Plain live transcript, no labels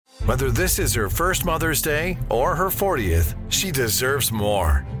Whether this is her first Mother's Day or her 40th, she deserves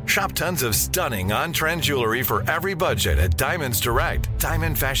more. Shop tons of stunning on-trend jewelry for every budget at Diamonds Direct.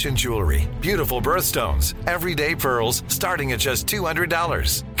 Diamond fashion jewelry, beautiful birthstones, everyday pearls starting at just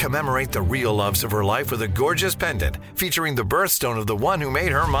 $200. Commemorate the real loves of her life with a gorgeous pendant featuring the birthstone of the one who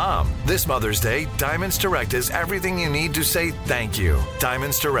made her mom. This Mother's Day, Diamonds Direct is everything you need to say thank you.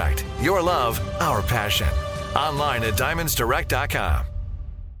 Diamonds Direct. Your love, our passion. Online at diamondsdirect.com.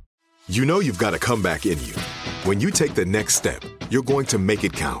 You know you've got a comeback in you. When you take the next step, you're going to make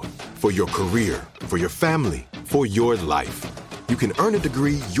it count. For your career, for your family, for your life. You can earn a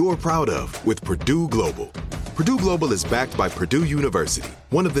degree you're proud of with Purdue Global. Purdue Global is backed by Purdue University,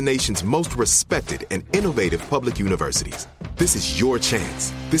 one of the nation's most respected and innovative public universities. This is your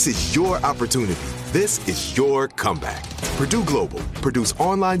chance. This is your opportunity. This is your comeback. Purdue Global, Purdue's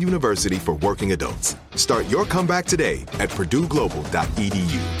online university for working adults. Start your comeback today at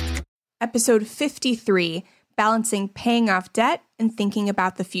purdueglobal.edu. Episode 53, Balancing Paying Off Debt and Thinking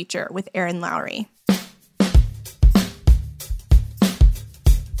About the Future with Erin Lowry.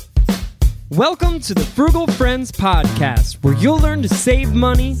 Welcome to the Frugal Friends Podcast, where you'll learn to save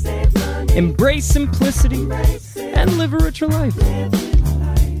money, embrace simplicity, and live a richer life.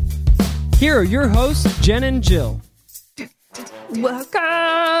 Here are your hosts, Jen and Jill.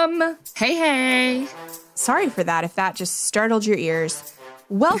 Welcome! Hey. Sorry for that if that just startled your ears.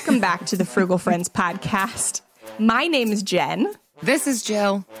 Welcome back to the Frugal Friends Podcast. My name is Jen. This is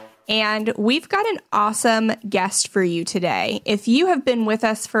Jill. And we've got an awesome guest for you today. If you have been with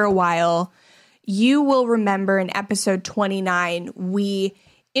us for a while, you will remember in episode 29, we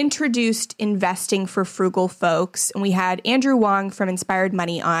introduced investing for frugal folks. And we had Andrew Wong from Inspired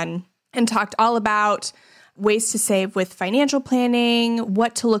Money on and talked all about ways to save with financial planning,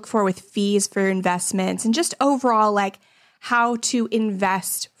 what to look for with fees for investments, and just overall, like, how to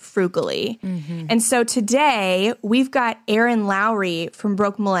invest frugally. Mm-hmm. And so today we've got Erin Lowry from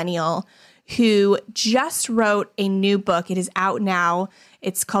Broke Millennial, who just wrote a new book. It is out now.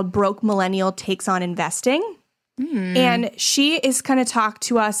 It's called Broke Millennial Takes on Investing. Mm. And she is going to talk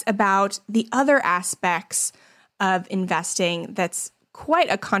to us about the other aspects of investing that's quite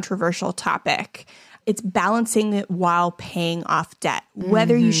a controversial topic. It's balancing it while paying off debt,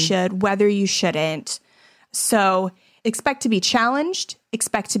 whether you should, whether you shouldn't. So expect to be challenged,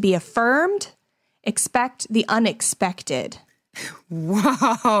 expect to be affirmed, expect the unexpected.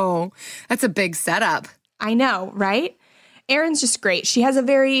 Whoa, that's a big setup. I know, right? Erin's just great. She has a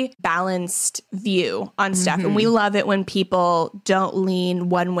very balanced view on stuff, and we love it when people don't lean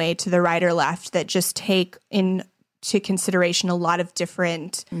one way to the right or left, that just take into consideration a lot of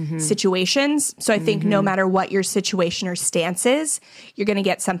different situations. So I think no matter what your situation or stance is, you're going to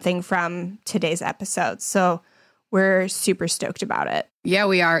get something from today's episode. So we're super stoked about it. Yeah,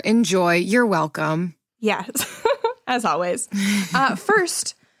 we are. Enjoy. You're welcome. Yes, as always.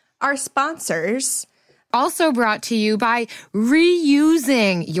 First, our sponsors. Also brought to you by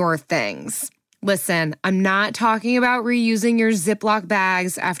reusing your things. Listen, I'm not talking about reusing your Ziploc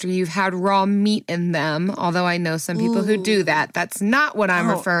bags after you've had raw meat in them, although I know some people who do that. That's not what I'm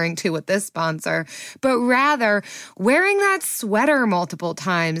referring to with this sponsor, but rather wearing that sweater multiple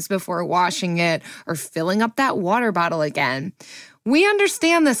times before washing it or filling up that water bottle again. We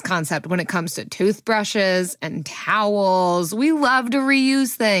understand this concept when it comes to toothbrushes and towels. We love to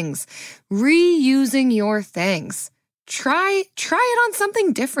reuse things. Reusing your things. Try it on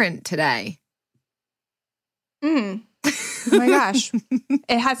something different today. Oh my gosh.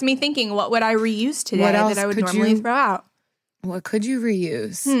 It has me thinking, what would I reuse today that I would normally throw out? What could you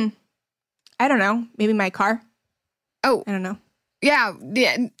reuse? I don't know. Maybe my car. Oh. I don't know. Yeah,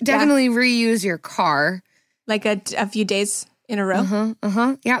 definitely reuse your car. Like a few days in a row?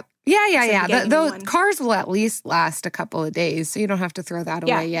 Yeah. Those cars will at least last a couple of days, so you don't have to throw that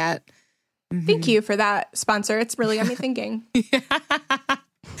away yet. Thank you for that, sponsor. It's really got me thinking. I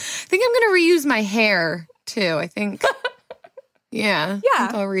think I'm going to reuse my hair, too. I think. Yeah. I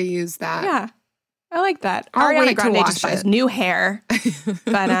think I'll reuse that. Yeah. I like that. I'll Ariana wait Grande to wash just buys it. new hair.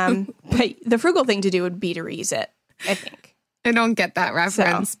 But the frugal thing to do would be to reuse it, I think. I don't get that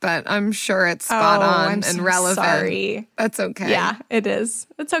reference, but I'm sure it's spot on and relevant. Sorry. That's okay. Yeah, it is.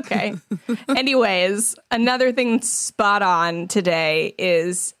 It's okay. Anyways, another thing that's spot on today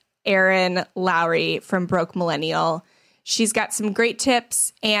is Erin Lowry from Broke Millennial. She's got some great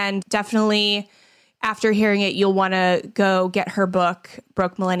tips, and definitely after hearing it, you'll want to go get her book,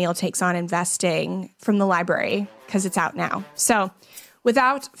 Broke Millennial Takes on Investing, from the library because it's out now. So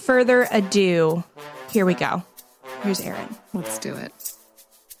without further ado, here we go. Here's Erin. Let's do it.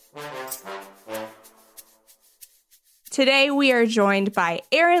 Today we are joined by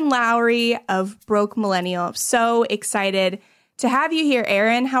Erin Lowry of Broke Millennial. I'm so excited to have you here,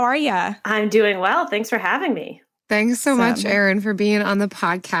 Erin. How are you? I'm doing well. Thanks for having me. Thanks so much, Erin, for being on the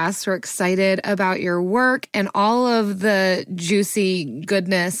podcast. We're excited about your work and all of the juicy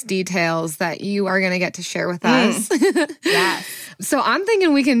goodness details that you are going to get to share with us. Yes. So I'm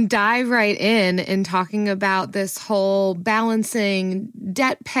thinking we can dive right in talking about this whole balancing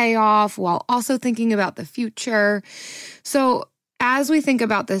debt payoff while also thinking about the future. So as we think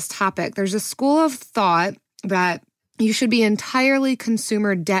about this topic, there's a school of thought that you should be entirely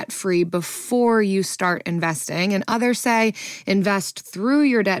consumer debt-free before you start investing. And others say invest through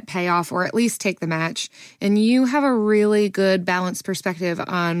your debt payoff or at least take the match. And you have a really good balanced perspective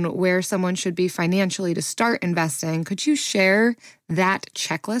on where someone should be financially to start investing. Could you share that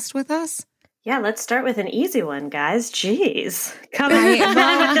checklist with us? Yeah, let's start with an easy one, guys. Jeez. Come on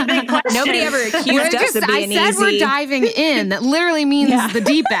with the big question. Nobody ever accused us of being easy. I said we're diving in. That literally means the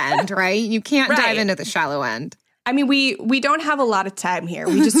deep end, right? You can't dive into the shallow end. I mean, we don't have a lot of time here.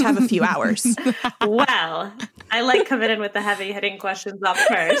 We just have a few hours. Well, I like coming in with the heavy-hitting questions up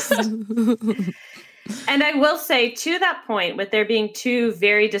first. And I will say, to that point, with there being two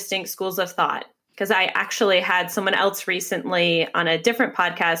very distinct schools of thought, because I actually had someone else recently on a different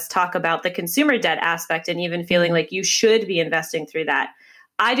podcast talk about the consumer debt aspect and even feeling like you should be investing through that.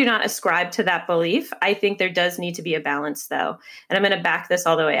 I do not ascribe to that belief. I think there does need to be a balance, though. And I'm going to back this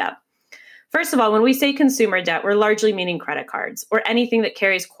all the way up. First of all, when we say consumer debt, we're largely meaning credit cards or anything that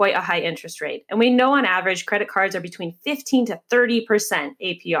carries quite a high interest rate. And we know on average, credit cards are between 15 to 30%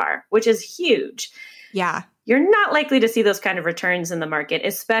 APR, which is huge. Yeah. You're not likely to see those kind of returns in the market,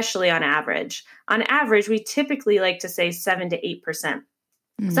 especially on average. On average, we typically like to say 7 to 8%.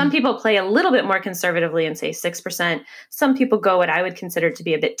 Mm-hmm. Some people play a little bit more conservatively and say 6%. Some people go what I would consider to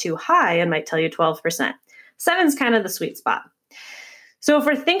be a bit too high and might tell you 12%. 7 is kind of the sweet spot. So if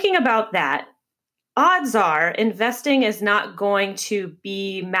we're thinking about that, odds are investing is not going to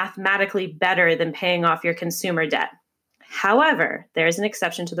be mathematically better than paying off your consumer debt. However, there's an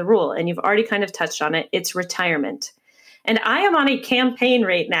exception to the rule, and you've already kind of touched on it. It's retirement. And I am on a campaign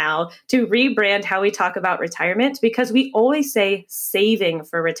right now to rebrand how we talk about retirement, because we always say saving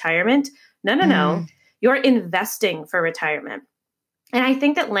for retirement. No. You're investing for retirement. And I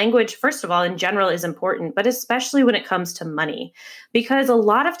think that language, first of all, in general is important, but especially when it comes to money, because a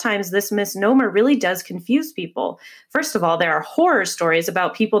lot of times this misnomer really does confuse people. First of all, there are horror stories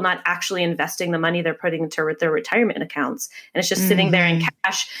about people not actually investing the money they're putting into their retirement accounts. And it's just sitting there in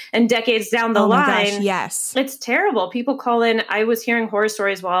cash, and decades down the line. My gosh, yes. It's terrible. People call in. I was hearing horror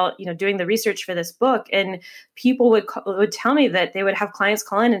stories while, doing the research for this book, and people would tell me that they would have clients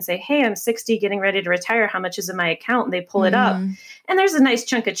call in and say, "Hey, I'm 60, getting ready to retire. How much is in my account?" And they pull it up. And there's a nice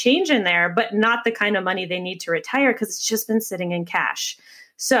chunk of change in there, but not the kind of money they need to retire because it's just been sitting in cash.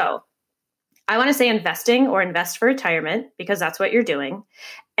 So I want to say investing or invest for retirement, because that's what you're doing.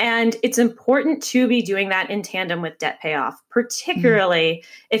 And it's important to be doing that in tandem with debt payoff, particularly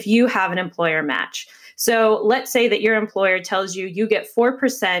if you have an employer match. So let's say that your employer tells you you get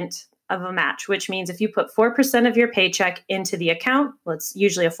 4% of a match, which means if you put 4% of your paycheck into the account, well, it's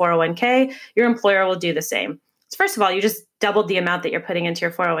usually a 401k, your employer will do the same. So first of all, you just doubled the amount that you're putting into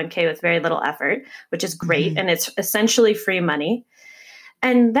your 401k with very little effort, which is great. And it's essentially free money.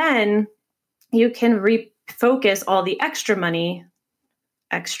 And then you can refocus all the extra money,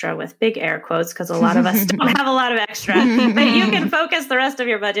 extra with big air quotes, because a lot of us don't have a lot of extra, but you can focus the rest of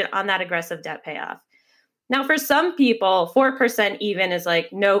your budget on that aggressive debt payoff. Now, for some people, 4% even is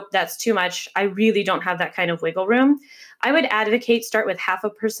like, nope, that's too much. I really don't have that kind of wiggle room. I would advocate start with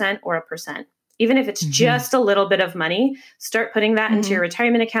 0.5% or 1%. Even if it's just a little bit of money, start putting that into your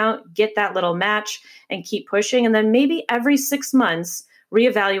retirement account, get that little match, and keep pushing. And then maybe every 6 months,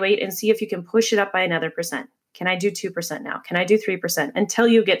 reevaluate and see if you can push it up by another percent. Can I do 2% now? Can I do 3%? Until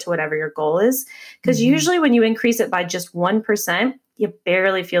you get to whatever your goal is. Because usually when you increase it by just 1%, you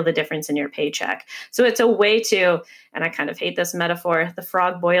barely feel the difference in your paycheck. So it's a way to, and I kind of hate this metaphor, the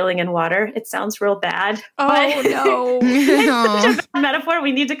frog boiling in water. It sounds real bad. Oh, no. It's such a bad metaphor.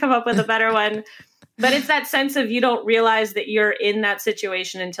 We need to come up with a better one. But it's that sense of you don't realize that you're in that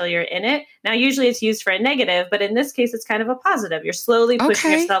situation until you're in it. Now, usually it's used for a negative, but in this case, it's kind of a positive. You're slowly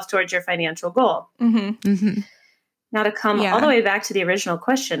pushing yourself towards your financial goal. Now, to come all the way back to the original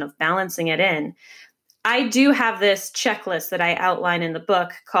question of balancing it in, I do have this checklist that I outline in the book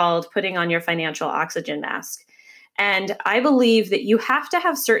called Putting on Your Financial Oxygen Mask. And I believe that you have to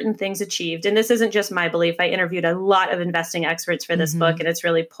have certain things achieved. And this isn't just my belief. I interviewed a lot of investing experts for this book, and it's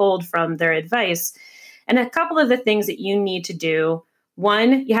really pulled from their advice. And a couple of the things that you need to do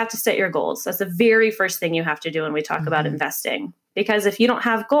One, you have to set your goals. That's the very first thing you have to do when we talk about investing. Because if you don't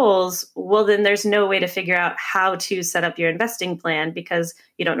have goals, well, then there's no way to figure out how to set up your investing plan because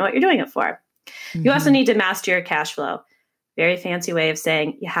you don't know what you're doing it for. You also need to master your cash flow. Very fancy way of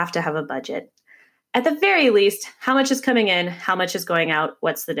saying you have to have a budget. At the very least, how much is coming in, how much is going out,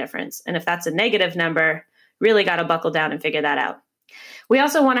 what's the difference? And if that's a negative number, really got to buckle down and figure that out. We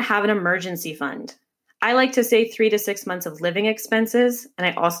also want to have an emergency fund. I like to say 3 to 6 months of living expenses. And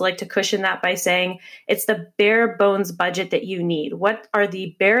I also like to cushion that by saying it's the bare bones budget that you need. What are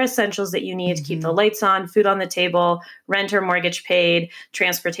the bare essentials that you need to keep the lights on, food on the table, rent or mortgage paid,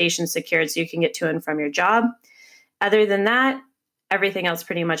 transportation secured so you can get to and from your job? Other than that, everything else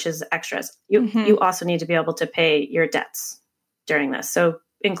pretty much is extras. You also need to be able to pay your debts during this. So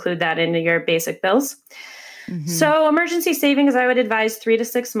include that into your basic bills. So emergency savings, I would advise 3 to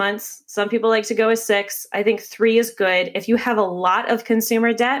 6 months. Some people like to go with 6. I think 3 is good. If you have a lot of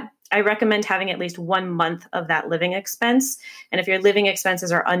consumer debt, I recommend having at least 1 month of that living expense. And if your living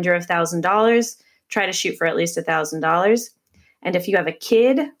expenses are under $1,000, try to shoot for at least $1,000. And if you have a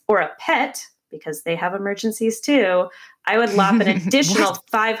kid or a pet, because they have emergencies too, I would lop an additional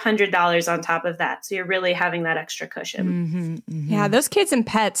 $500 on top of that. So you're really having that extra cushion. Yeah, those kids and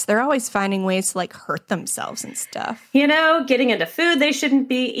pets, they're always finding ways to like hurt themselves and stuff. You know, getting into food they shouldn't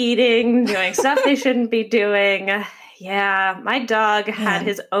be eating, doing stuff they shouldn't be doing. Yeah, my dog had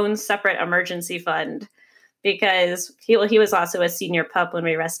his own separate emergency fund because he was also a senior pup when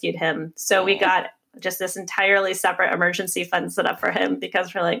we rescued him. So we got just this entirely separate emergency fund set up for him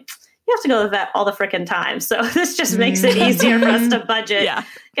because we're like, you have to go to the vet all the frickin' time. So this just makes it easier for us to budget. You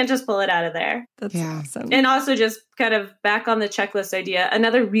can just pull it out of there. That's awesome. And also just kind of back on the checklist idea,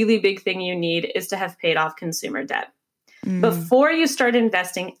 another really big thing you need is to have paid off consumer debt before you start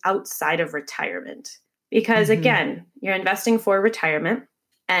investing outside of retirement. Because again, you're investing for retirement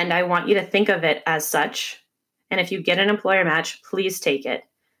and I want you to think of it as such. And if you get an employer match, please take it.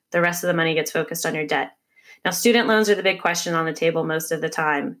 The rest of the money gets focused on your debt. Now, student loans are the big question on the table most of the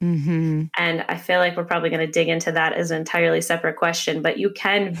time. And I feel like we're probably going to dig into that as an entirely separate question, but you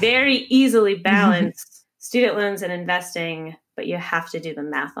can very easily balance student loans and investing, but you have to do the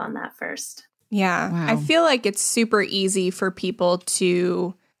math on that first. Yeah. Wow. I feel like it's super easy for people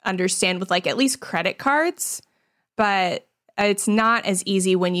to understand with like at least credit cards, but it's not as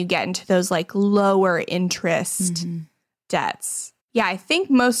easy when you get into those like lower interest debts. Yeah, I think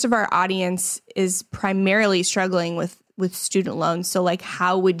most of our audience is primarily struggling with student loans. So like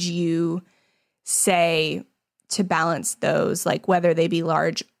how would you say to balance those, like whether they be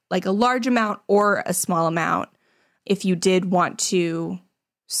large, like a large amount or a small amount, if you did want to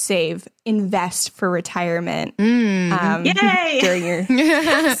save, invest for retirement Yay! during your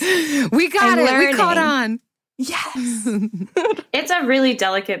We got it. We caught on. Yes. It's a really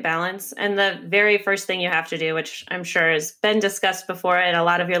delicate balance. And the very first thing you have to do, which I'm sure has been discussed before and a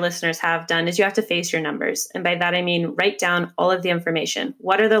lot of your listeners have done, is you have to face your numbers. And by that, I mean, write down all of the information.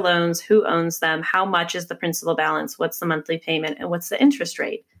 What are the loans? Who owns them? How much is the principal balance? What's the monthly payment? And what's the interest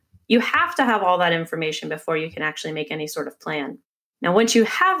rate? You have to have all that information before you can actually make any sort of plan. Now, once you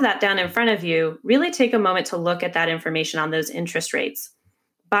have that down in front of you, really take a moment to look at that information on those interest rates.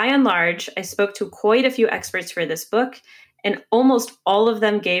 By and large, I spoke to quite a few experts for this book, and almost all of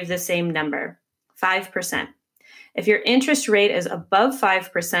them gave the same number, 5%. If your interest rate is above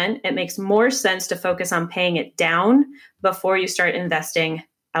 5%, it makes more sense to focus on paying it down before you start investing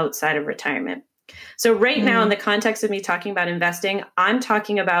outside of retirement. So right now, in the context of me talking about investing, I'm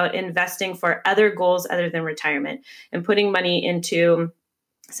talking about investing for other goals other than retirement and putting money into,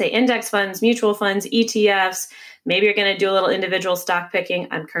 say, index funds, mutual funds, ETFs. Maybe you're going to do a little individual stock picking.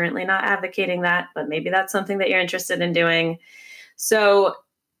 I'm currently not advocating that, but maybe that's something that you're interested in doing. So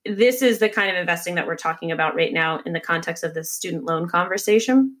this is the kind of investing that we're talking about right now in the context of this student loan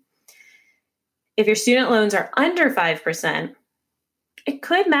conversation. If your student loans are under 5%, it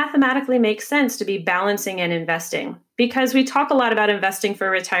could mathematically make sense to be balancing and investing because we talk a lot about investing for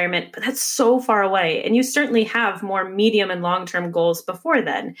retirement, but that's so far away. And you certainly have more medium and long-term goals before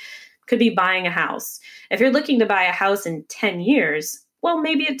then. Could be buying a house. If you're looking to buy a house in 10 years, well,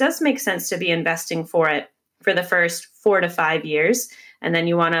 maybe it does make sense to be investing for it for the first 4 to 5 years. And then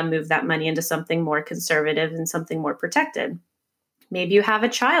you want to move that money into something more conservative and something more protected. Maybe you have a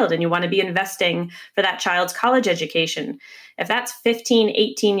child and you want to be investing for that child's college education. If that's 15,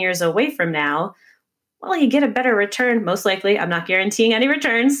 18 years away from now, well, you get a better return, most likely. I'm not guaranteeing any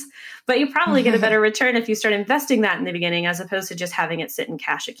returns, but you probably get a better return if you start investing that in the beginning, as opposed to just having it sit in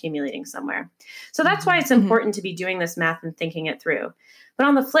cash accumulating somewhere. So that's why it's important to be doing this math and thinking it through. But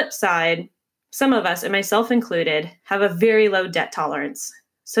on the flip side, some of us, and myself included, have a very low debt tolerance.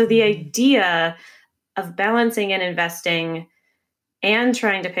 So the idea of balancing and investing and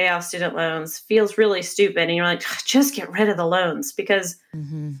trying to pay off student loans feels really stupid. And you're like, just get rid of the loans, because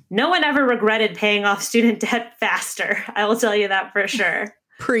no one ever regretted paying off student debt faster. I will tell you that for sure.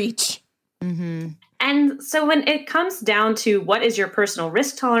 Preach. And so when it comes down to what is your personal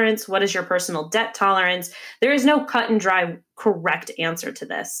risk tolerance, what is your personal debt tolerance, there is no cut and dry correct answer to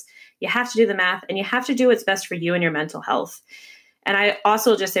this. You have to do the math, and you have to do what's best for you and your mental health. And I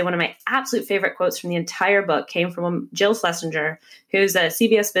also just say one of my absolute favorite quotes from the entire book came from Jill Schlesinger, who's a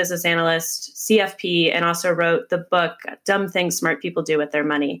CBS business analyst, CFP, and also wrote the book, Dumb Things Smart People Do with Their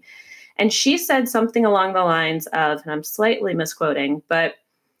Money. And she said something along the lines of, and I'm slightly misquoting, but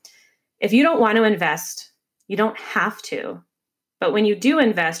if you don't want to invest, you don't have to. But when you do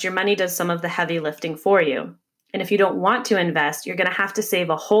invest, your money does some of the heavy lifting for you. And if you don't want to invest, you're going to have to save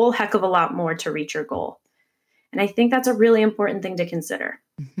a whole heck of a lot more to reach your goal. And I think that's a really important thing to consider.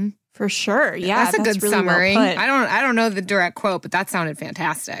 For sure. Yeah. That's a good really summary. well put. I don't know the direct quote, but that sounded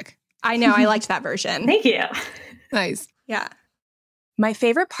fantastic. I know. I liked that version. Thank you. Nice. Yeah. My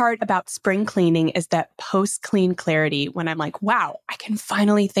favorite part about spring cleaning is that post-clean clarity when I'm like, wow, I can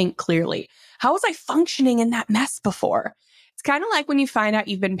finally think clearly. How was I functioning in that mess before? It's kind of like when you find out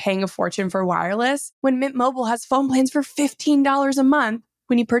you've been paying a fortune for wireless when Mint Mobile has phone plans for $15 a month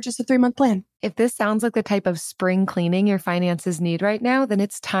when you purchase a 3-month plan. If this sounds like the type of spring cleaning your finances need right now, then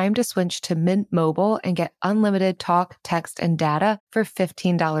it's time to switch to Mint Mobile and get unlimited talk, text, and data for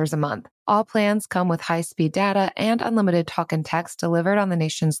 $15 a month. All plans come with high-speed data and unlimited talk and text delivered on the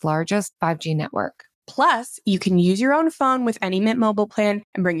nation's largest 5G network. Plus, you can use your own phone with any Mint Mobile plan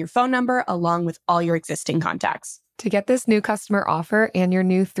and bring your phone number along with all your existing contacts. To get this new customer offer and your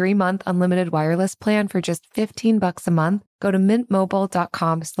new 3-month unlimited wireless plan for just $15 a month, go to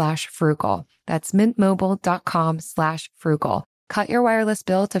mintmobile.com/frugal. That's mintmobile.com/frugal. Cut your wireless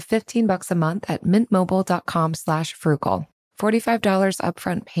bill to $15 a month at mintmobile.com/frugal. $45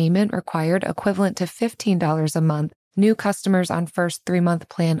 upfront payment required, equivalent to $15 a month. New customers on first 3-month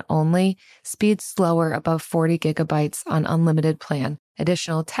plan only. Speed slower above 40 gigabytes on unlimited plan.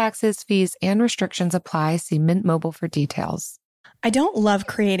 Additional taxes, fees, and restrictions apply. See Mint Mobile for details. I don't love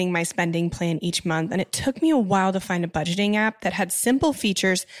creating my spending plan each month, and it took me a while to find a budgeting app that had simple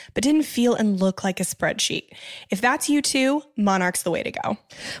features but didn't feel and look like a spreadsheet. If that's you too, Monarch's the way to go.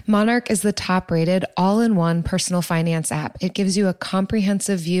 Monarch is the top-rated, all-in-one personal finance app. It gives you a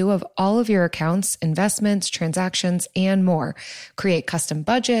comprehensive view of all of your accounts, investments, transactions, and more. Create custom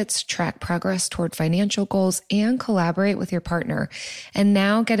budgets, track progress toward financial goals, and collaborate with your partner. And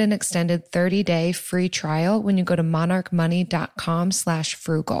now get an extended 30-day free trial when you go to monarchmoney.com/frugal.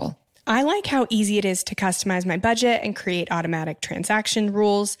 I like how easy it is to customize my budget and create automatic transaction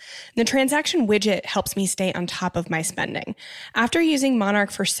rules. The transaction widget helps me stay on top of my spending. After using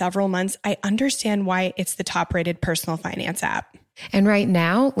Monarch for several months, I understand why it's the top-rated personal finance app. And right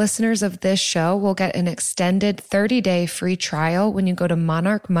now, listeners of this show will get an extended 30-day free trial when you go to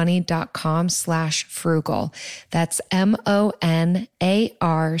monarchmoney.com/frugal. That's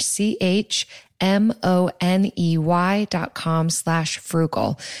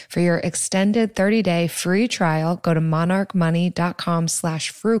monarchmoney.com/frugal. For your extended 30-day free trial, go to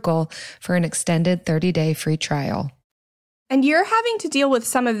monarchmoney.com/frugal for an extended 30-day free trial. And you're having to deal with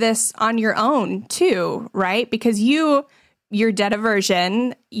some of this on your own too, right? Because your debt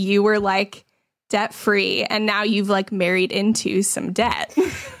aversion, you were like debt free, and now you've like married into some debt.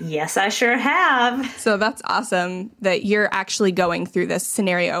 Yes, I sure have. So that's awesome that you're actually going through this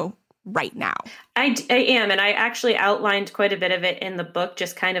scenario right now. I am. And I actually outlined quite a bit of it in the book,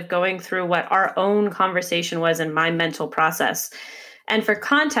 just kind of going through what our own conversation was in my mental process. And for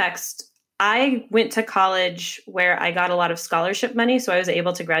context, I went to college where I got a lot of scholarship money, so I was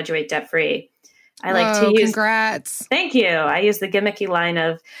able to graduate debt-free. I like to use... Congrats. Thank you. I use the gimmicky line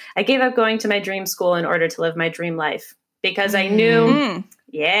of, I gave up going to my dream school in order to live my dream life. Because I knew...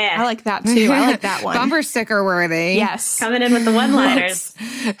 Yeah. I like that too. I like that one. Bumper sticker worthy. Yes. Coming in with the one-liners.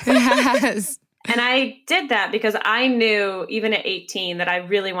 Yes. And I did that because I knew, even at 18, that I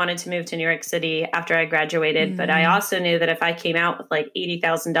really wanted to move to New York City after I graduated. But I also knew that if I came out with like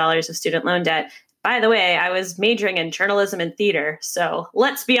 $80,000 of student loan debt, by the way, I was majoring in journalism and theater. So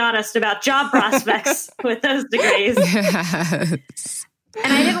let's be honest about job prospects with those degrees. Yes.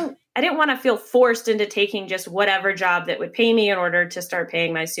 And I didn't want to feel forced into taking just whatever job that would pay me in order to start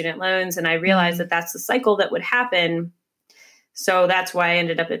paying my student loans. And I realized that that's the cycle that would happen. So that's why I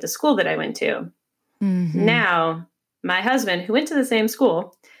ended up at the school that I went to. Now, my husband, who went to the same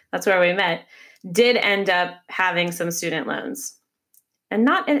school, that's where we met, did end up having some student loans. and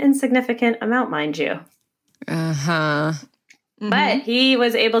not an insignificant amount, mind you. Uh-huh. But he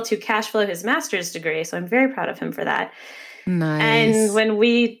was able to cash flow his master's degree. So I'm very proud of him for that. Nice. And when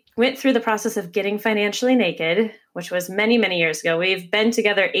we went through the process of getting financially naked, which was many, many years ago, we've been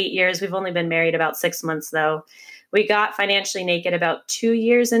together 8 years. We've only been married about 6 months, though. We got financially naked about 2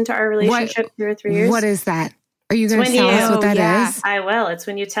 years into our relationship, 2 or 3 years. What is that? Are you going to tell us what that is? I will. It's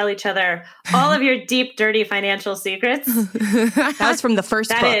when you tell each other all of your deep, dirty financial secrets. That was from the first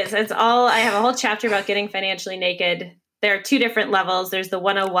book. That is. It's all. I have a whole chapter about getting financially naked. There are 2 different levels. There's the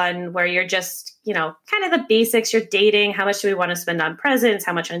 101 where you're just, kind of the basics. You're dating. How much do we want to spend on presents?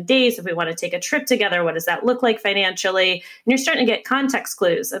 How much on dates? If we want to take a trip together, what does that look like financially? And you're starting to get context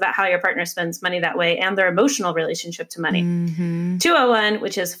clues about how your partner spends money that way and their emotional relationship to money. 201,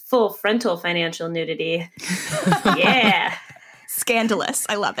 which is full frontal financial nudity. Yeah. Scandalous.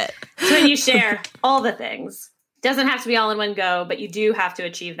 I love it. It's when you share all the things. Doesn't have to be all in one go, but you do have to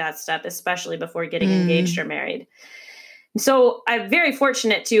achieve that step, especially before getting engaged or married. So I'm very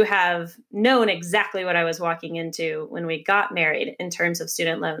fortunate to have known exactly what I was walking into when we got married in terms of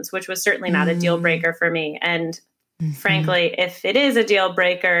student loans, which was certainly not a deal breaker for me. And frankly, if it is a deal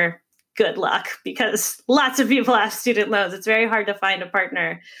breaker, good luck, because lots of people have student loans. It's very hard to find a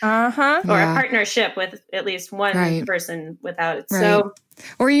partner or a partnership with at least one person without it. So,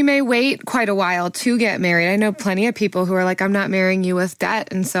 or you may wait quite a while to get married. I know plenty of people who are like, I'm not marrying you with debt.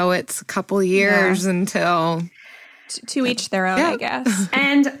 And so it's a couple years until... To each their own, I guess.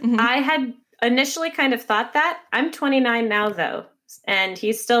 And I had initially kind of thought that. I'm 29 now, though, and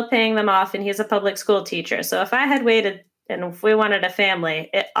he's still paying them off, and he's a public school teacher. So if I had waited and if we wanted a family,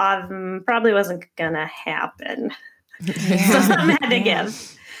 it probably wasn't going to happen. So something had to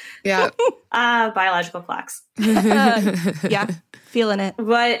give. Yeah. Biological clocks. Yeah, feeling it.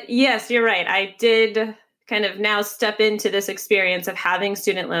 But yes, you're right. I did kind of now step into this experience of having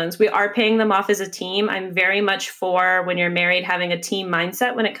student loans. We are paying them off as a team. I'm very much for, when you're married, having a team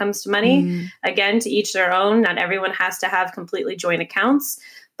mindset when it comes to money. Again, to each their own. Not everyone has to have completely joint accounts,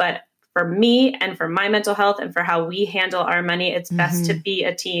 but for me and for my mental health and for how we handle our money, it's best to be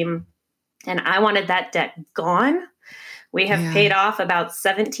a team. And I wanted that debt gone. We have paid off about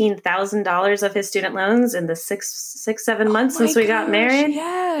 $17,000 of his student loans in the 7 months since we got married.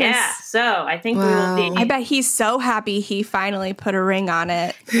 Yes. Yeah. So I think we will be. I bet he's so happy he finally put a ring on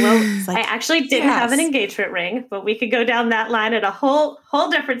it. Well, I actually didn't have an engagement ring, but we could go down that line at a whole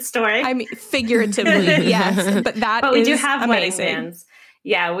different story. I mean, figuratively, yes. But we do have wedding plans.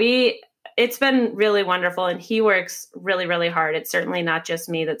 Yeah, it's been really wonderful, and he works really, really hard. It's certainly not just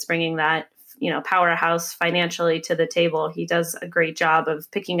me that's bringing that powerhouse financially to the table. He does a great job of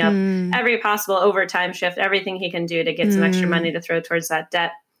picking up every possible overtime shift, everything he can do to get some extra money to throw towards that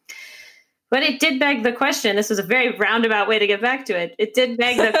debt. But it did beg the question, this was a very roundabout way to get back to it. It did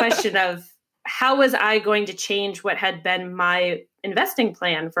beg the question of, how was I going to change what had been my investing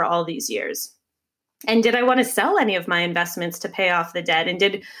plan for all these years? And did I want to sell any of my investments to pay off the debt? And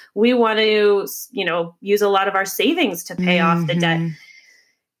did we want to, use a lot of our savings to pay off the debt?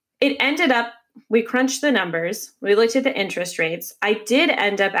 It ended up, we crunched the numbers. We looked at the interest rates. I did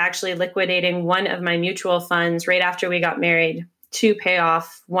end up actually liquidating one of my mutual funds right after we got married to pay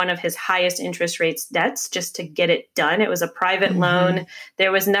off one of his highest interest rates debts, just to get it done. It was a private loan.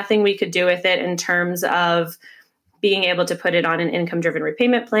 There was nothing we could do with it in terms of being able to put it on an income-driven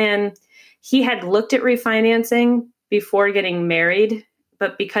repayment plan. He had looked at refinancing before getting married,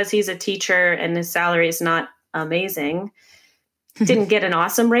 but because he's a teacher and his salary is not amazing, didn't get an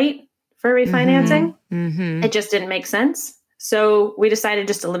awesome rate for refinancing. It just didn't make sense. So we decided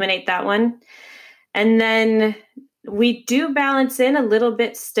just to eliminate that one. And then we do balance in a little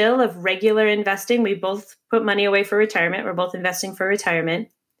bit still of regular investing. We both put money away for retirement. We're both investing for retirement.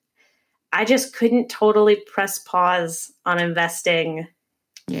 I just couldn't totally press pause on investing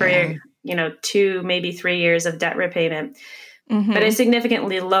for 2, maybe 3 years of debt repayment. But I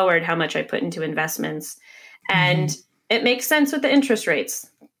significantly lowered how much I put into investments. And it makes sense with the interest rates.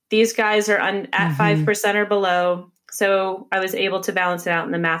 These guys are at 5% or below. So I was able to balance it out,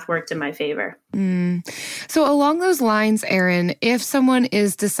 and the math worked in my favor. So along those lines, Erin, if someone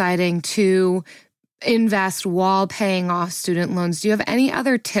is deciding to invest while paying off student loans, do you have any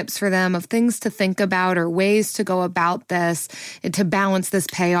other tips for them of things to think about or ways to go about this to balance this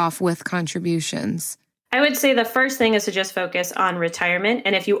payoff with contributions? I would say the first thing is to just focus on retirement.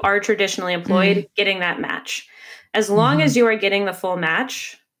 And if you are traditionally employed, getting that match. As long as you are getting the full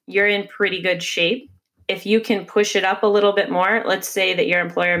match, you're in pretty good shape. if you can push it up a little bit more, let's say that your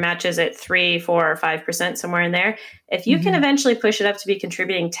employer matches at 3, 4, or 5%, somewhere in there. If you can eventually push it up to be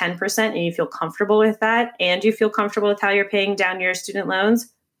contributing 10% and you feel comfortable with that, and you feel comfortable with how you're paying down your student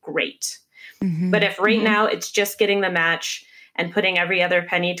loans, great. But if right now it's just getting the match and putting every other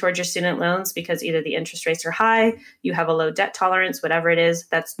penny towards your student loans because either the interest rates are high, you have a low debt tolerance, whatever it is,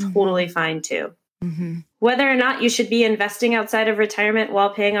 that's totally fine too. Whether or not you should be investing outside of retirement while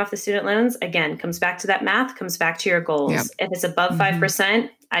paying off the student loans, again, comes back to that math, comes back to your goals. Yep. If it's above 5%,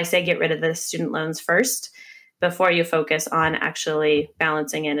 I say get rid of the student loans first before you focus on actually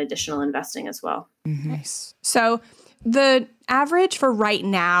balancing in additional investing as well. Nice. So the average for right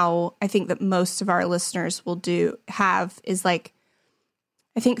now, I think that most of our listeners will have is like,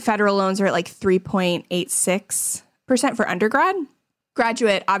 I think federal loans are at like 3.86% for undergrad.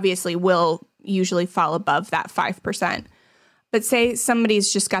 Graduate obviously will usually fall above that 5%. But say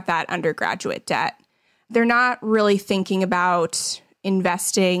somebody's just got that undergraduate debt. They're not really thinking about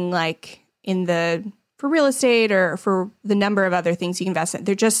investing like for real estate or for the number of other things you can invest in.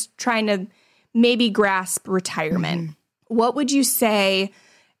 They're just trying to maybe grasp retirement. What would you say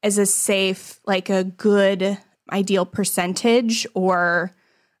is a safe, like a good ideal percentage or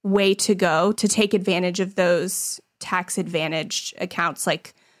way to go to take advantage of those tax advantaged accounts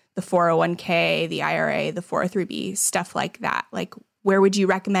like the 401k, the IRA, the 403b, stuff like that? Like, where would you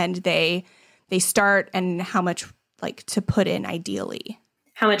recommend they start and how much like to put in ideally?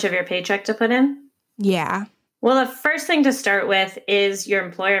 How much of your paycheck to put in? Yeah. Well, the first thing to start with is your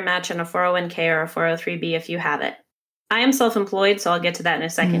employer match on a 401k or a 403b if you have it. I am self-employed, so I'll get to that in a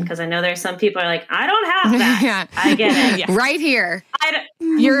second because I know there's some people are like, I don't have that. Yeah. I get it. Yeah. Right here.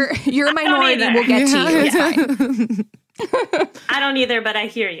 You're a minority. We'll get to you. It's fine. I don't either, but I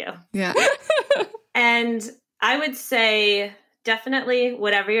hear you. Yeah. And I would say definitely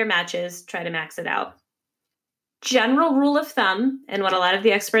whatever your match is, try to max it out. General rule of thumb, and what a lot of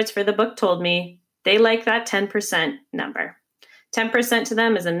the experts for the book told me, they like that 10% number. 10% to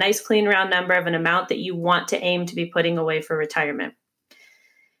them is a nice, clean, round number of an amount that you want to aim to be putting away for retirement.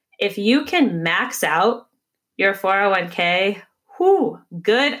 If you can max out your 401k,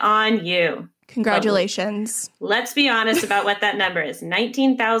 good on you. Congratulations. But let's be honest about what that number is.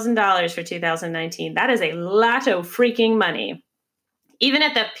 $19,000 for 2019. That is a lot of freaking money. Even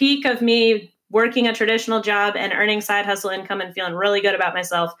at the peak of me working a traditional job and earning side hustle income and feeling really good about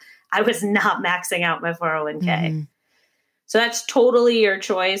myself, I was not maxing out my 401k. So that's totally your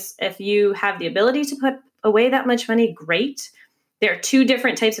choice. If you have the ability to put away that much money, great. There are two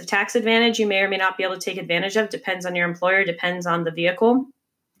different types of tax advantage you may or may not be able to take advantage of. Depends on your employer, depends on the vehicle.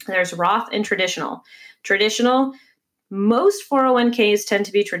 There's Roth and traditional. Traditional, most 401ks tend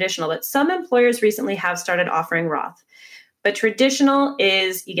to be traditional, but some employers recently have started offering Roth. But traditional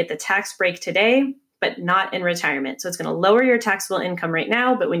is you get the tax break today, but not in retirement. So it's going to lower your taxable income right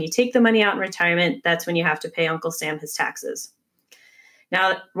now, but when you take the money out in retirement, that's when you have to pay Uncle Sam his taxes.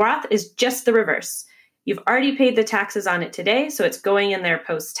 Now, Roth is just the reverse. You've already paid the taxes on it today, so it's going in there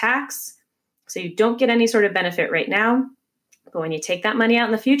post-tax. So you don't get any sort of benefit right now. But when you take that money out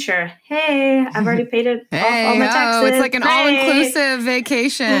in the future, hey, I've already paid it off all my taxes. It's like an all-inclusive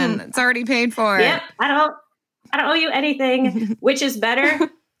vacation. It's already paid for. Yep, I don't owe you anything. Which is better?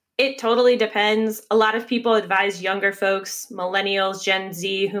 It totally depends. A lot of people advise younger folks, millennials, Gen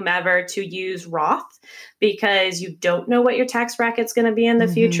Z, whomever, to use Roth because you don't know what your tax bracket's going to be in the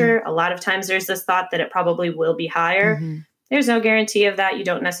future. A lot of times there's this thought that it probably will be higher. There's no guarantee of that. You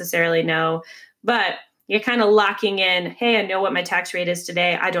don't necessarily know. But you're kind of locking in, hey, I know what my tax rate is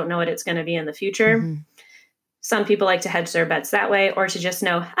today. I don't know what it's going to be in the future. Some people like to hedge their bets that way or to just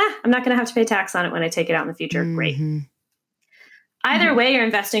know, I'm not going to have to pay tax on it when I take it out in the future. Great. Either way, you're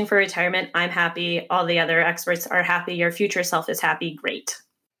investing for retirement. I'm happy. All the other experts are happy. Your future self is happy. Great.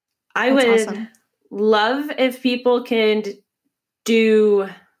 I would love if people can do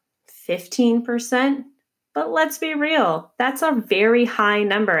 15%, but let's be real. That's a very high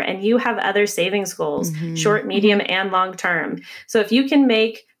number. And you have other savings goals, short, medium, and long term. So if you can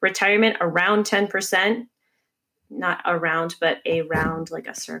make retirement around 10%, not around, but around like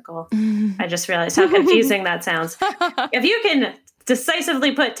a circle. I just realized how confusing that sounds. If you can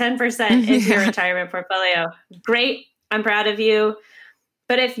decisively put 10% into your retirement portfolio, great. I'm proud of you.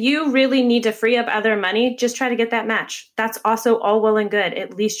 But if you really need to free up other money, just try to get that match. That's also all well and good.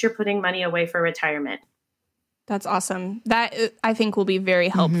 At least you're putting money away for retirement. That's awesome. That I think will be very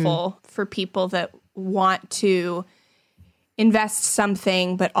helpful for people that want to invest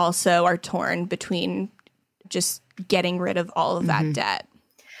something, but also are torn between just getting rid of all of that debt.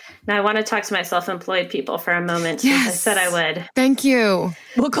 Now I want to talk to my self-employed people for a moment. Yes. Since I said I would. Thank you.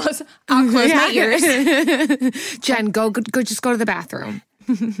 I'll close my ears. Jen, go just go to the bathroom.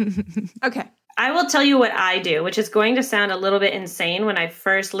 Okay. I will tell you what I do, which is going to sound a little bit insane when I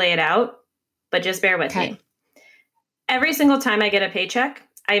first lay it out, but just bear with me. Every single time I get a paycheck,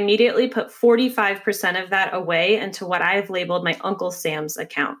 I immediately put 45% of that away into what I've labeled my Uncle Sam's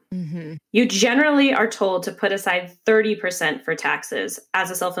account. Mm-hmm. You generally are told to put aside 30% for taxes as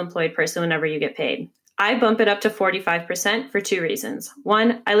a self-employed person whenever you get paid. I bump it up to 45% for two reasons.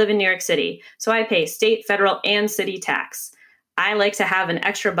 One, I live in New York City, so I pay state, federal, and city tax. I like to have an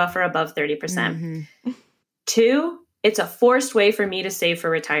extra buffer above 30%. Mm-hmm. Two, it's a forced way for me to save for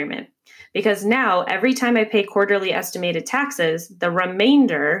retirement. Because now, every time I pay quarterly estimated taxes, the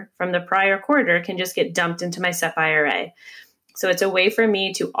remainder from the prior quarter can just get dumped into my SEP IRA. So it's a way for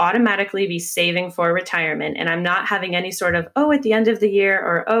me to automatically be saving for retirement. And I'm not having any sort of, at the end of the year,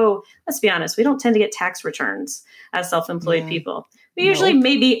 or, let's be honest, we don't tend to get tax returns as self-employed people. We usually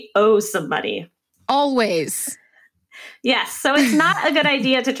maybe owe some money. Always. Yes. So it's not a good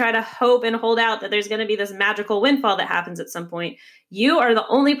idea to try to hope and hold out that there's going to be this magical windfall that happens at some point. You are the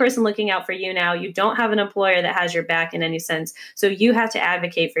only person looking out for you now. You don't have an employer that has your back in any sense. So you have to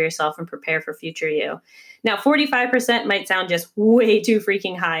advocate for yourself and prepare for future you. Now, 45% might sound just way too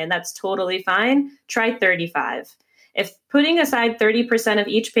freaking high, and that's totally fine. Try 35. If putting aside 30% of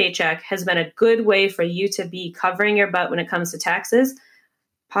each paycheck has been a good way for you to be covering your butt when it comes to taxes,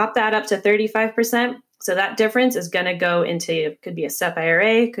 pop that up to 35%. So that difference is going to go into, could be a SEP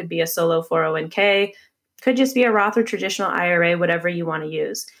IRA, could be a solo 401k, could just be a Roth or traditional IRA, whatever you want to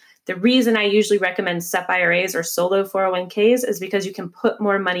use. The reason I usually recommend SEP IRAs or solo 401ks is because you can put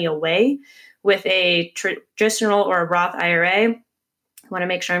more money away. With a traditional or a Roth IRA, I want to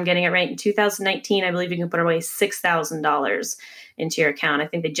make sure I'm getting it right. In 2019, I believe you can put away $6,000 into your account. I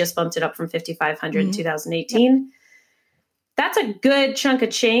think they just bumped it up from $5,500 in 2018. Yep. That's a good chunk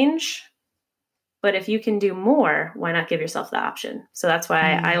of change. But if you can do more, why not give yourself the option? So that's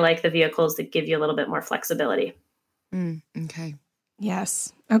why I like the vehicles that give you a little bit more flexibility. Okay.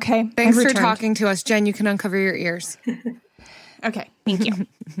 Yes. Okay. Thanks for talking to us, Jen. You can uncover your ears. Okay. Thank you.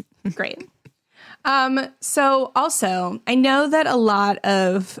 Great. So also, I know that a lot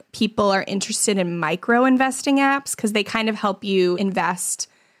of people are interested in micro investing apps because they kind of help you invest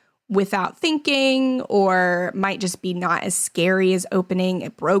without thinking, or might just be not as scary as opening a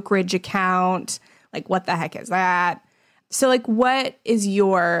brokerage account. Like, what the heck is that? So, like, what is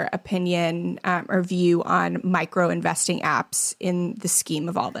your opinion or view on micro investing apps in the scheme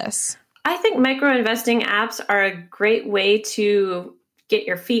of all this? I think micro investing apps are a great way to get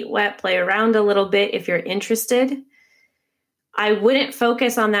your feet wet, play around a little bit if you're interested. I wouldn't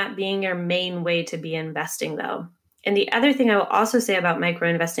focus on that being your main way to be investing, though. And the other thing I will also say about micro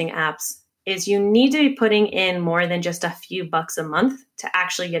investing apps is you need to be putting in more than just a few bucks a month to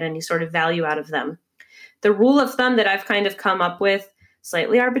actually get any sort of value out of them. The rule of thumb that I've kind of come up with,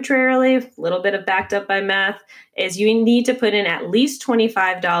 slightly arbitrarily, a little bit of backed up by math, is you need to put in at least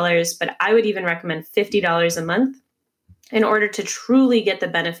 $25, but I would even recommend $50 a month in order to truly get the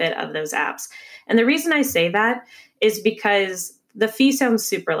benefit of those apps. And the reason I say that is because the fee sounds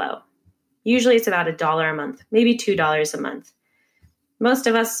super low. Usually it's about $1 a month, maybe $2 a month. Most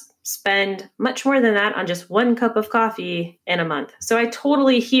of us spend much more than that on just one cup of coffee in a month. So I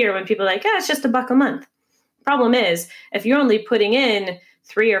totally hear when people are like, it's just $1 a month. Problem is, if you're only putting in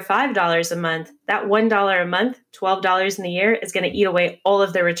 $3 or $5 a month, that $1 a month, $12 in the year is going to eat away all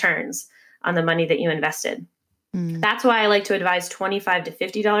of the returns on the money that you invested. That's why I like to advise $25 to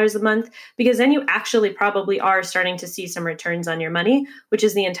 $50 a month, because then you actually probably are starting to see some returns on your money, which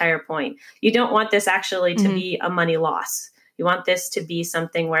is the entire point. You don't want this actually to be a money loss. You want this to be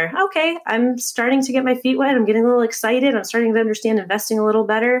something where, okay, I'm starting to get my feet wet. I'm getting a little excited. I'm starting to understand investing a little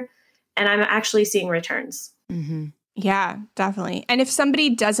better, and I'm actually seeing returns. Mm-hmm. Yeah, definitely. And if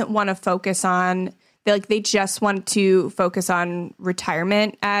somebody doesn't want to focus on, they just want to focus on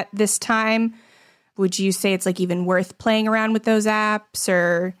retirement at this time, would you say it's even worth playing around with those apps?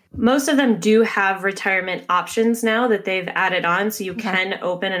 Or most of them do have retirement options now that they've added on, so you can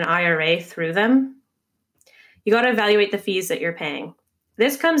open an IRA through them. You got to evaluate the fees that you're paying.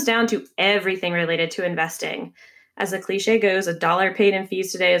 This comes down to everything related to investing. As the cliche goes, $1 paid in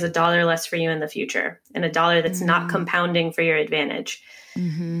fees today is $1 less for you in the future, and $1 that's not compounding for your advantage.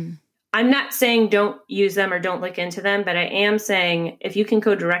 Mm-hmm. I'm not saying don't use them or don't look into them, but I am saying if you can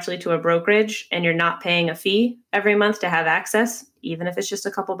go directly to a brokerage and you're not paying a fee every month to have access, even if it's just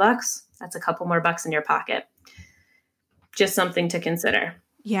a couple bucks, that's a couple more bucks in your pocket. Just something to consider.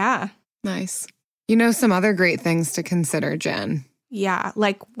 Yeah. Nice. Some other great things to consider, Jen. Yeah,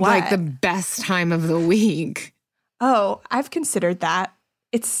 like what? Like the best time of the week. Oh, I've considered that.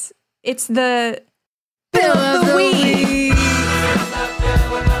 It's the Bill of the week.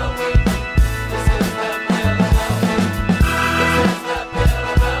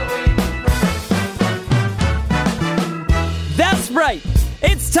 That's right.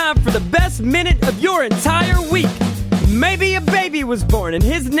 It's time for the best minute of your entire week. Maybe a baby was born and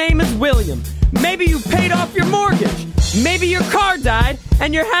his name is William. Maybe you paid off your mortgage. Maybe your car died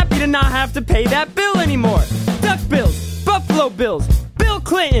and you're happy to not have to pay that bill anymore. Duck Bills, Buffalo Bills, Bill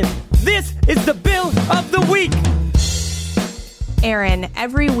Clinton. This is the Bill of the Week. Aaron,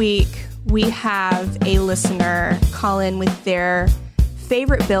 every week we have a listener call in with their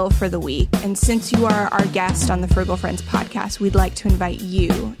favorite bill for the week. And since you are our guest on the Frugal Friends podcast, we'd like to invite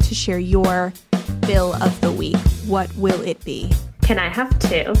you to share your bill of the week. What will it be? Can I have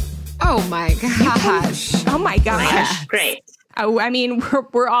two? Oh my gosh. Oh my gosh. Yes. Great. Oh, I mean,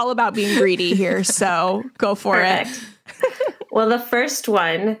 we're all about being greedy here, so go for Perfect. it. Well, the first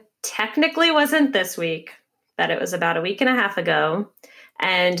one technically wasn't this week, but it was about a week and a half ago.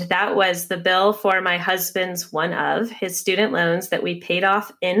 And that was the bill for my husband's one of his student loans that we paid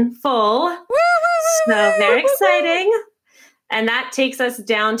off in full. So very exciting. And that takes us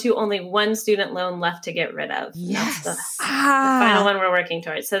down to only one student loan left to get rid of. Yes. That's the final one we're working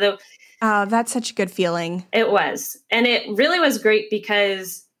towards. So that's such a good feeling. it was. And it really was great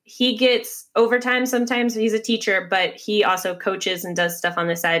because he gets overtime sometimes. He's a teacher, but he also coaches and does stuff on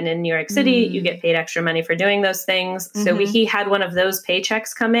the side. And in New York City, you get paid extra money for doing those things. So he had one of those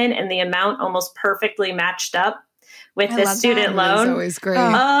paychecks come in and the amount almost perfectly matched up with I his love student that. loan. It's always great.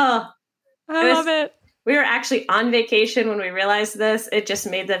 Oh, I love it. we were actually on vacation when we realized this. It just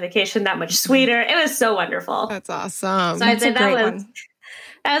made the vacation that much sweeter. It was so wonderful. That's awesome. So I'd say a great that one.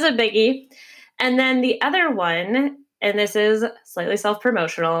 was a biggie. And then the other one, and this is slightly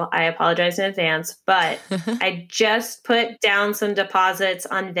self-promotional, I apologize in advance, but I just put down some deposits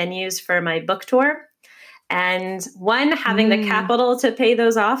on venues for my book tour. And having the capital to pay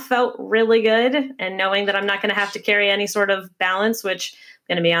those off felt really good. And knowing that I'm not going to have to carry any sort of balance, which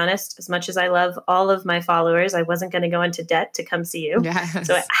I'm going to be honest, as much as I love all of my followers, I wasn't going to go into debt to come see you. Yes.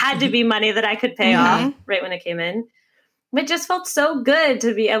 So it had to be money that I could pay off right when it came in. It just felt so good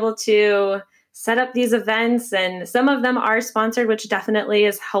to be able to set up these events, and some of them are sponsored, which definitely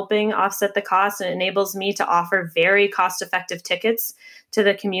is helping offset the cost and enables me to offer very cost-effective tickets to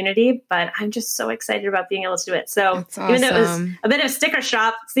the community. But I'm just so excited about being able to do it. So even though it was a bit of sticker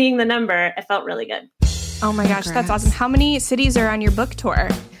shock, seeing the number, it felt really good. Oh my gosh, that's awesome. How many cities are on your book tour?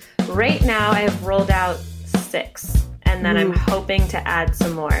 Right now, I have rolled out 6, and then I'm hoping to add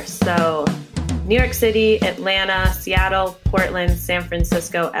some more. So New York City, Atlanta, Seattle, Portland, San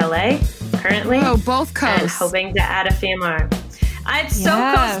Francisco, LA currently. Oh, both coasts. And hoping to add a few more. It's so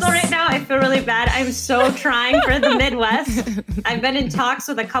coastal right now. I feel really bad. I'm so trying for the Midwest. I've been in talks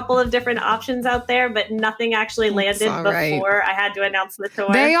with a couple of different options out there, but nothing actually landed before I had to announce the tour.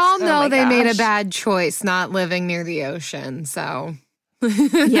 They all know they made a bad choice not living near the ocean, so...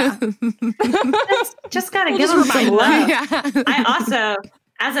 Yeah. Just got to give them some love. Yeah. I also...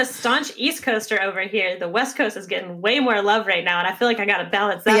 As a staunch East Coaster over here, the West Coast is getting way more love right now, and I feel like I got to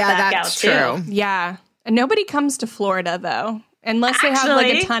balance that back out, too. True. Yeah. And nobody comes to Florida, though, unless they have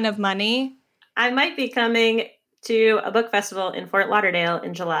like a ton of money. I might be coming to a book festival in Fort Lauderdale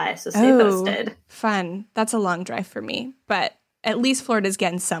in July, so stay posted. Fun. That's a long drive for me, but at least Florida's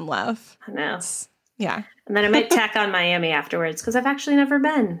getting some love. I know. Yeah. And then I might tack on Miami afterwards, because I've actually never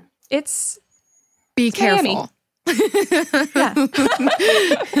been. Be careful. Miami. Yeah.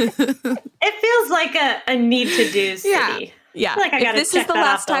 It feels like a need to do city. Yeah. I feel like I gotta if this check is the that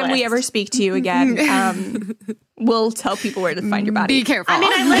last off the time we list. ever speak to you again, we'll tell people where to find your body. Be careful. I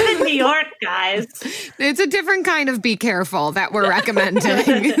mean, I live in New York, guys. It's a different kind of be careful that we're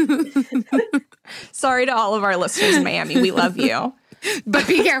recommending. Sorry to all of our listeners in Miami. We love you. But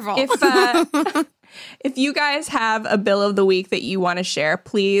be careful. If you guys have a bill of the week that you want to share,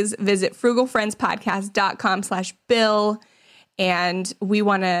 please visit frugalfriendspodcast.com/bill. And we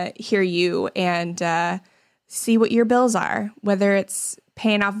want to hear you and see what your bills are, whether it's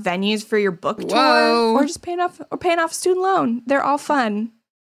paying off venues for your book tour or just paying off student loan. They're all fun.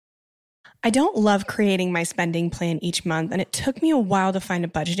 I don't love creating my spending plan each month, and it took me a while to find a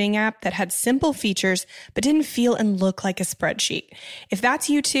budgeting app that had simple features but didn't feel and look like a spreadsheet. If that's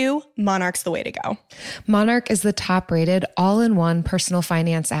you too, Monarch's the way to go. Monarch is the top-rated all-in-one personal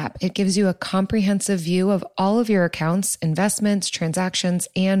finance app. It gives you a comprehensive view of all of your accounts, investments, transactions,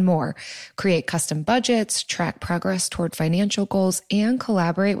 and more. Create custom budgets, track progress toward financial goals, and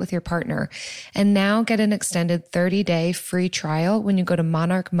collaborate with your partner. And now get an extended 30-day free trial when you go to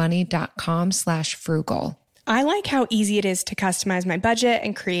monarchmoney.com/frugal. I like how easy it is to customize my budget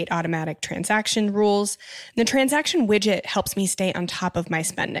and create automatic transaction rules. The transaction widget helps me stay on top of my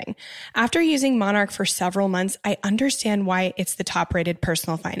spending. After using Monarch for several months, I understand why it's the top-rated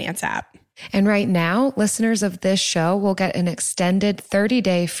personal finance app. And right now, listeners of this show will get an extended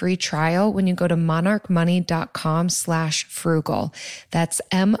 30-day free trial when you go to monarchmoney.com/frugal. That's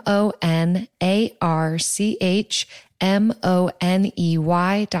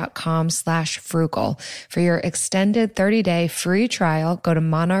monarchmoney.com/frugal. For your extended 30-day free trial, go to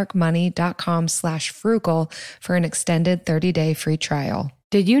monarchmoney.com/frugal for an extended 30-day free trial.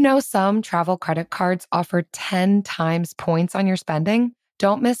 Did you know some travel credit cards offer 10 times points on your spending?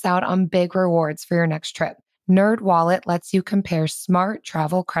 Don't miss out on big rewards for your next trip. NerdWallet lets you compare smart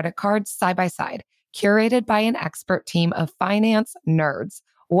travel credit cards side by side, curated by an expert team of finance nerds.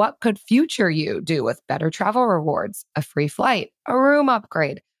 What could future you do with better travel rewards, a free flight, a room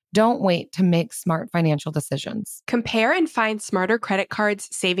upgrade? Don't wait to make smart financial decisions. Compare and find smarter credit cards,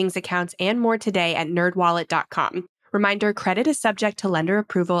 savings accounts, and more today at nerdwallet.com. Reminder, credit is subject to lender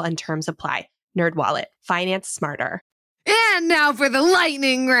approval and terms apply. NerdWallet. Finance smarter. And now for the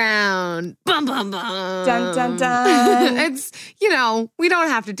lightning round. Bum, bum, bum. Dun, dun, dun. It's, we don't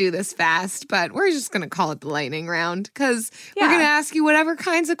have to do this fast, but we're just going to call it the lightning round because we're going to ask you whatever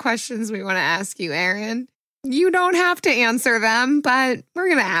kinds of questions we want to ask you, Erin. You don't have to answer them, but we're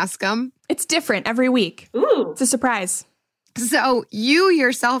going to ask them. It's different every week. Ooh. It's a surprise. So you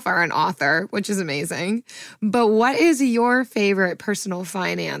yourself are an author, which is amazing. But what is your favorite personal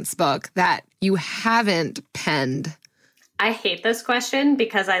finance book that you haven't penned? I hate this question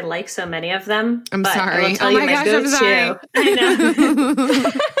because I like so many of them. I'm but sorry. I will tell you my I'm sorry. go-to. I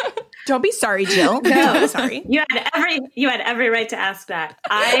know. Don't be sorry, Jill. No, sorry. You had every right to ask that.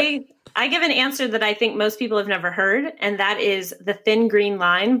 I give an answer that I think most people have never heard, and that is The Thin Green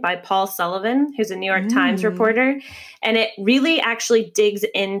Line by Paul Sullivan, who's a New York Times reporter. And it really actually digs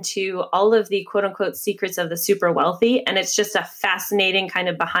into all of the quote unquote secrets of the super wealthy. And it's just a fascinating kind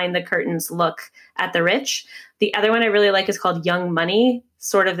of behind the curtains look at the rich. The other one I really like is called Young Money,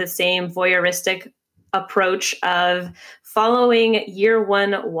 sort of the same voyeuristic approach of following year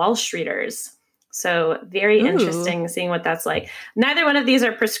one Wall Streeters. So very interesting seeing what that's like. Neither one of these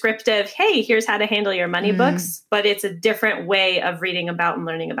are prescriptive, hey, here's how to handle your money books, but it's a different way of reading about and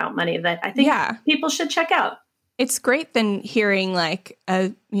learning about money that I think people should check out. It's great than hearing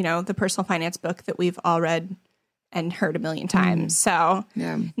the personal finance book that we've all read and heard a million times. So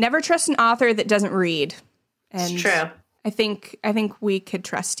never trust an author that doesn't read. And it's true. I think we could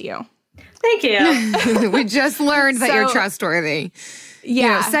trust you. Thank you. We just learned that you're trustworthy.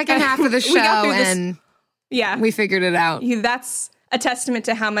 Yeah. Second half of the show and we figured it out. That's a testament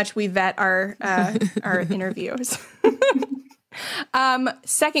to how much we vet our interviews.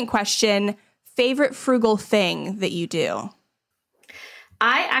 Second question, favorite frugal thing that you do?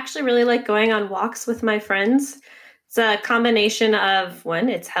 I actually really like going on walks with my friends. It's a combination of, one,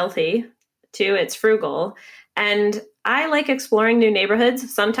 it's healthy, two, it's frugal. And I like exploring new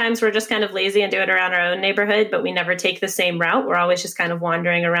neighborhoods. Sometimes we're just kind of lazy and do it around our own neighborhood, but we never take the same route. We're always just kind of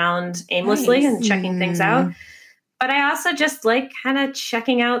wandering around aimlessly and checking things out. But I also just like kind of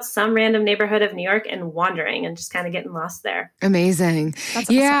checking out some random neighborhood of New York and wandering and just kind of getting lost there. Amazing. That's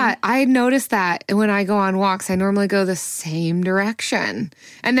awesome. Yeah, I noticed that when I go on walks, I normally go the same direction.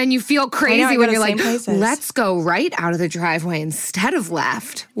 And then you feel crazy when you're like, let's go right out of the driveway instead of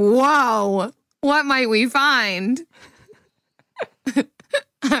left. Whoa. What might we find?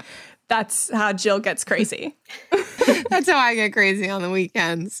 That's how Jill gets crazy. That's how I get crazy on the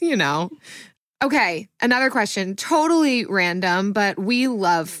weekends, Okay, another question, totally random, but we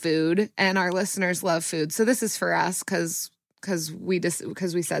love food and our listeners love food. So this is for us because we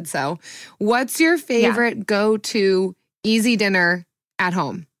said so. What's your favorite go-to easy dinner at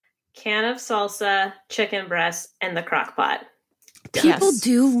home? Can of salsa, chicken breast, and the crock pot. People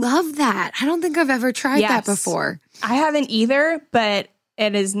do love that. I don't think I've ever tried that before. I haven't either, but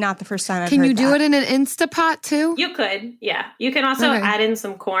it is not the first time I've heard Can you do it in an Instapot too? You could, yeah. You can also add in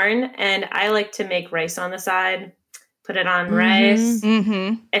some corn, and I like to make rice on the side, put it on rice.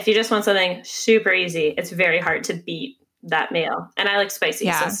 Mm-hmm. If you just want something super easy, it's very hard to beat that meal. And I like spicy,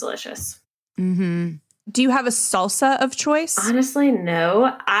 so it's delicious. Mm-hmm. Do you have a salsa of choice? Honestly,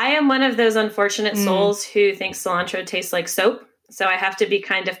 no. I am one of those unfortunate souls who thinks cilantro tastes like soap. So I have to be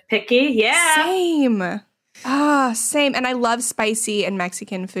kind of picky. Yeah. Same. Same. And I love spicy and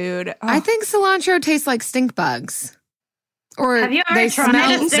Mexican food. Oh. I think cilantro tastes like stink bugs. Or Have you ever they tried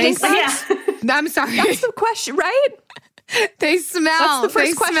smell. stink bugs? Yeah. I'm sorry. That's the question, right? They smell. That's the first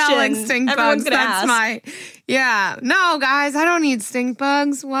they smell like question stink everyone's bugs. gonna That's ask. my. Yeah. No, guys, I don't need stink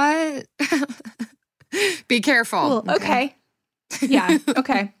bugs. What? Be careful. Cool. Okay. Yeah.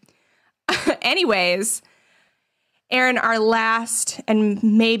 Okay. Anyways, Erin, our last and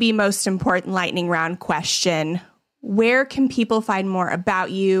maybe most important lightning round question. Where can people find more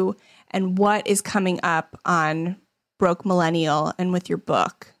about you and what is coming up on Broke Millennial and with your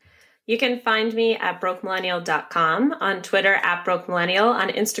book? You can find me at brokemillennial.com, on Twitter at Broke Millennial, on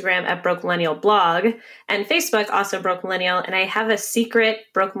Instagram at Broke Millennial Blog, and Facebook also Broke Millennial. And I have a secret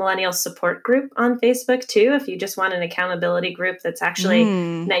Broke Millennial support group on Facebook too, if you just want an accountability group that's actually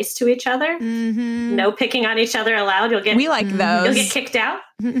nice to each other. Mm-hmm. No picking on each other allowed. We like those. You'll get kicked out.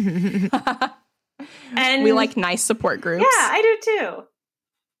 And we like nice support groups. Yeah, I do too.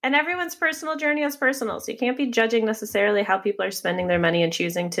 And everyone's personal journey is personal. So you can't be judging necessarily how people are spending their money and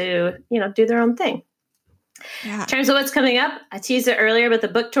choosing to, do their own thing. Yeah. In terms of what's coming up, I teased it earlier, but the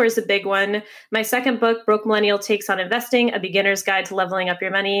book tour is a big one. My second book, Broke Millennial Takes on Investing, A Beginner's Guide to Leveling Up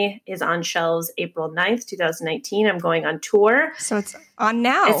Your Money, is on shelves April 9th, 2019. I'm going on tour. So it's on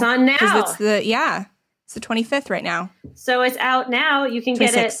now. It's on now. 'Cause it's the 25th right now. So it's out now. You can get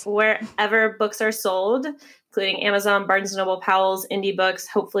it 26. wherever books are sold, including Amazon, Barnes & Noble, Powell's, Indie Books,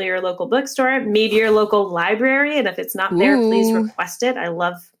 hopefully your local bookstore, maybe your local library. And if it's not there, please request it. I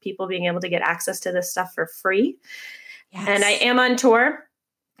love people being able to get access to this stuff for free. Yes. And I am on tour.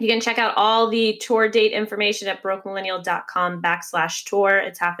 You can check out all the tour date information at brokemillennial.com/tour.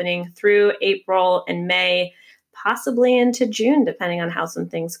 It's happening through April and May, possibly into June, depending on how some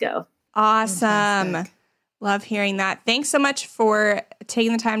things go. Awesome. Fantastic. Love hearing that. Thanks so much for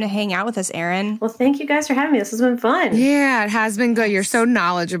taking the time to hang out with us, Erin. Well, thank you guys for having me. This has been fun. Yeah, it has been good. You're so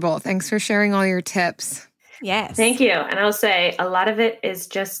knowledgeable. Thanks for sharing all your tips. Yes. Thank you. And I'll say a lot of it is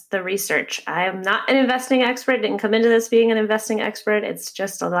just the research. I am not an investing expert. Didn't come into this being an investing expert. It's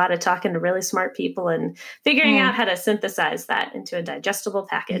just a lot of talking to really smart people and figuring out how to synthesize that into a digestible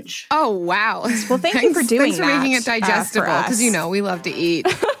package. Oh, wow. Well, thank you for doing Thanks for making it that, digestible for us. because, we love to eat.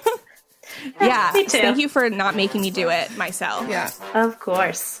 Yeah. Me too. Thank you for not making me do it myself. Yeah. Of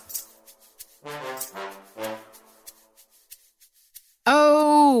course.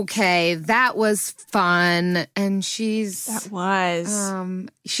 Okay, that was fun. And she's That was.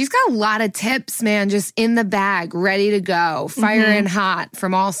 she's got a lot of tips, man, just in the bag, ready to go, firing hot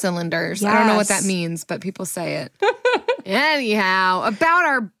from all cylinders. I don't know what that Yes. means, but people say it. Anyhow, about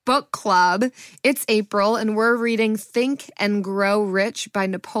our book club, it's April and we're reading Think and Grow Rich by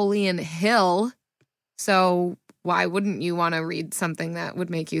Napoleon Hill. So why wouldn't you want to read something that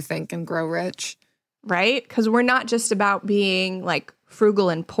would make you think and grow rich? Right? Because we're not just about being like frugal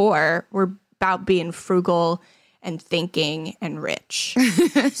and poor. We're about being frugal and thinking and rich.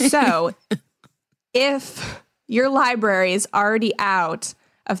 So if your library is already out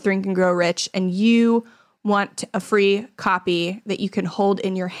of Think and Grow Rich and you want a free copy that you can hold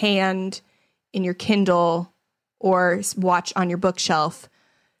in your hand, in your Kindle, or watch on your bookshelf,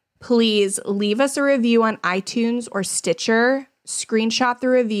 please leave us a review on iTunes or Stitcher, screenshot the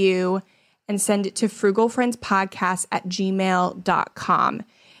review, and send it to frugalfriendspodcast@gmail.com.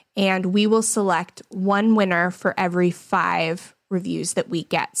 And we will select one winner for every 5 reviews that we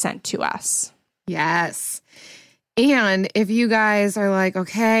get sent to us. Yes. And if you guys are like,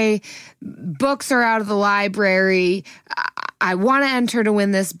 okay, books are out of the library, I want to enter to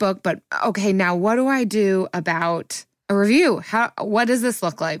win this book, but okay, now what do I do about a review? What does this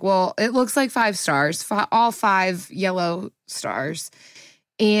look like? Well, it looks like 5 stars, all 5 yellow stars.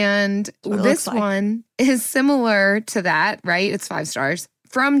 And this one is similar to that, right? It's 5 stars.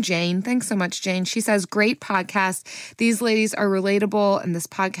 From Jane. Thanks so much, Jane. She says, great podcast. These ladies are relatable, and this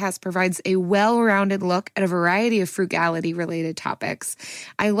podcast provides a well-rounded look at a variety of frugality-related topics.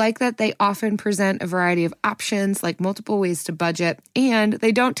 I like that they often present a variety of options, like multiple ways to budget, and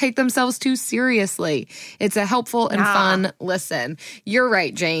they don't take themselves too seriously. It's a helpful and fun listen. You're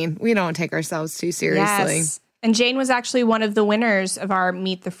right, Jane. We don't take ourselves too seriously. Yes. And Jane was actually one of the winners of our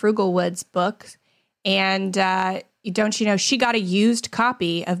Meet the Frugal Woods book. And don't you know, she got a used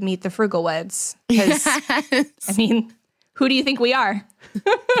copy of Meet the Frugal Woods. Because, I mean, who do you think we are?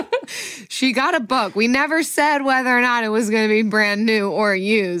 She got a book. We never said whether or not it was going to be brand new or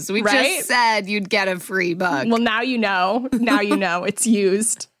used. We just said you'd get a free book. Well, now you know. Now you know it's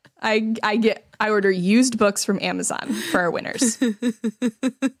used. I order used books from Amazon for our winners.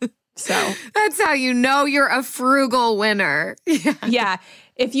 So that's how you know you're a frugal winner. Yeah.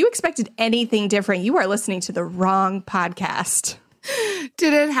 If you expected anything different, you are listening to the wrong podcast.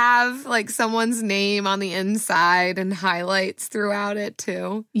 Did it have like someone's name on the inside and highlights throughout it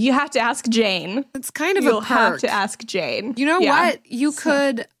too? You have to ask Jane. It's kind of You'll a perk. have to ask Jane. You know what? You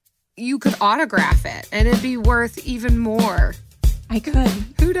could autograph it and it'd be worth even more. I could.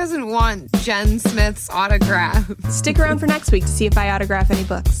 Who doesn't want Jen Smith's autograph? Stick around for next week to see if I autograph any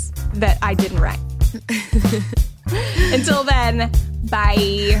books that I didn't write. Until then,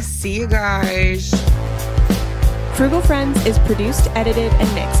 bye. See you guys. Frugal Friends is produced, edited,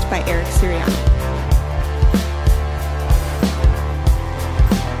 and mixed by Eric Sirianni.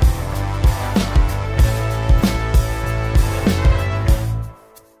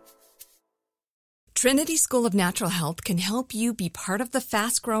 Trinity School of Natural Health can help you be part of the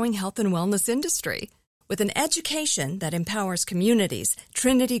fast-growing health and wellness industry. With an education that empowers communities,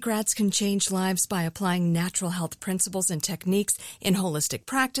 Trinity grads can change lives by applying natural health principles and techniques in holistic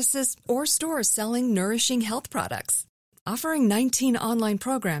practices or stores selling nourishing health products. Offering 19 online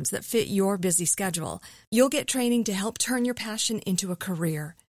programs that fit your busy schedule, you'll get training to help turn your passion into a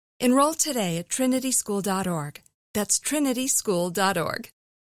career. Enroll today at trinityschool.org. That's trinityschool.org.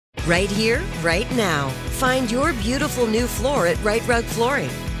 Right here, right now. Find your beautiful new floor at Right Rug Flooring.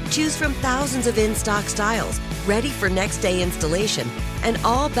 Choose from thousands of in-stock styles, ready for next day installation, and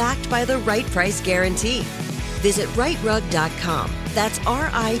all backed by the right price guarantee. Visit rightrug.com. That's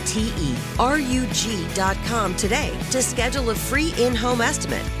RITERUG.com today to schedule a free in-home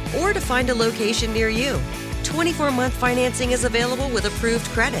estimate or to find a location near you. 24-month financing is available with approved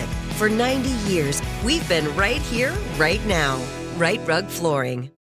credit. For 90 years, we've been right here, right now. Right Rug Flooring.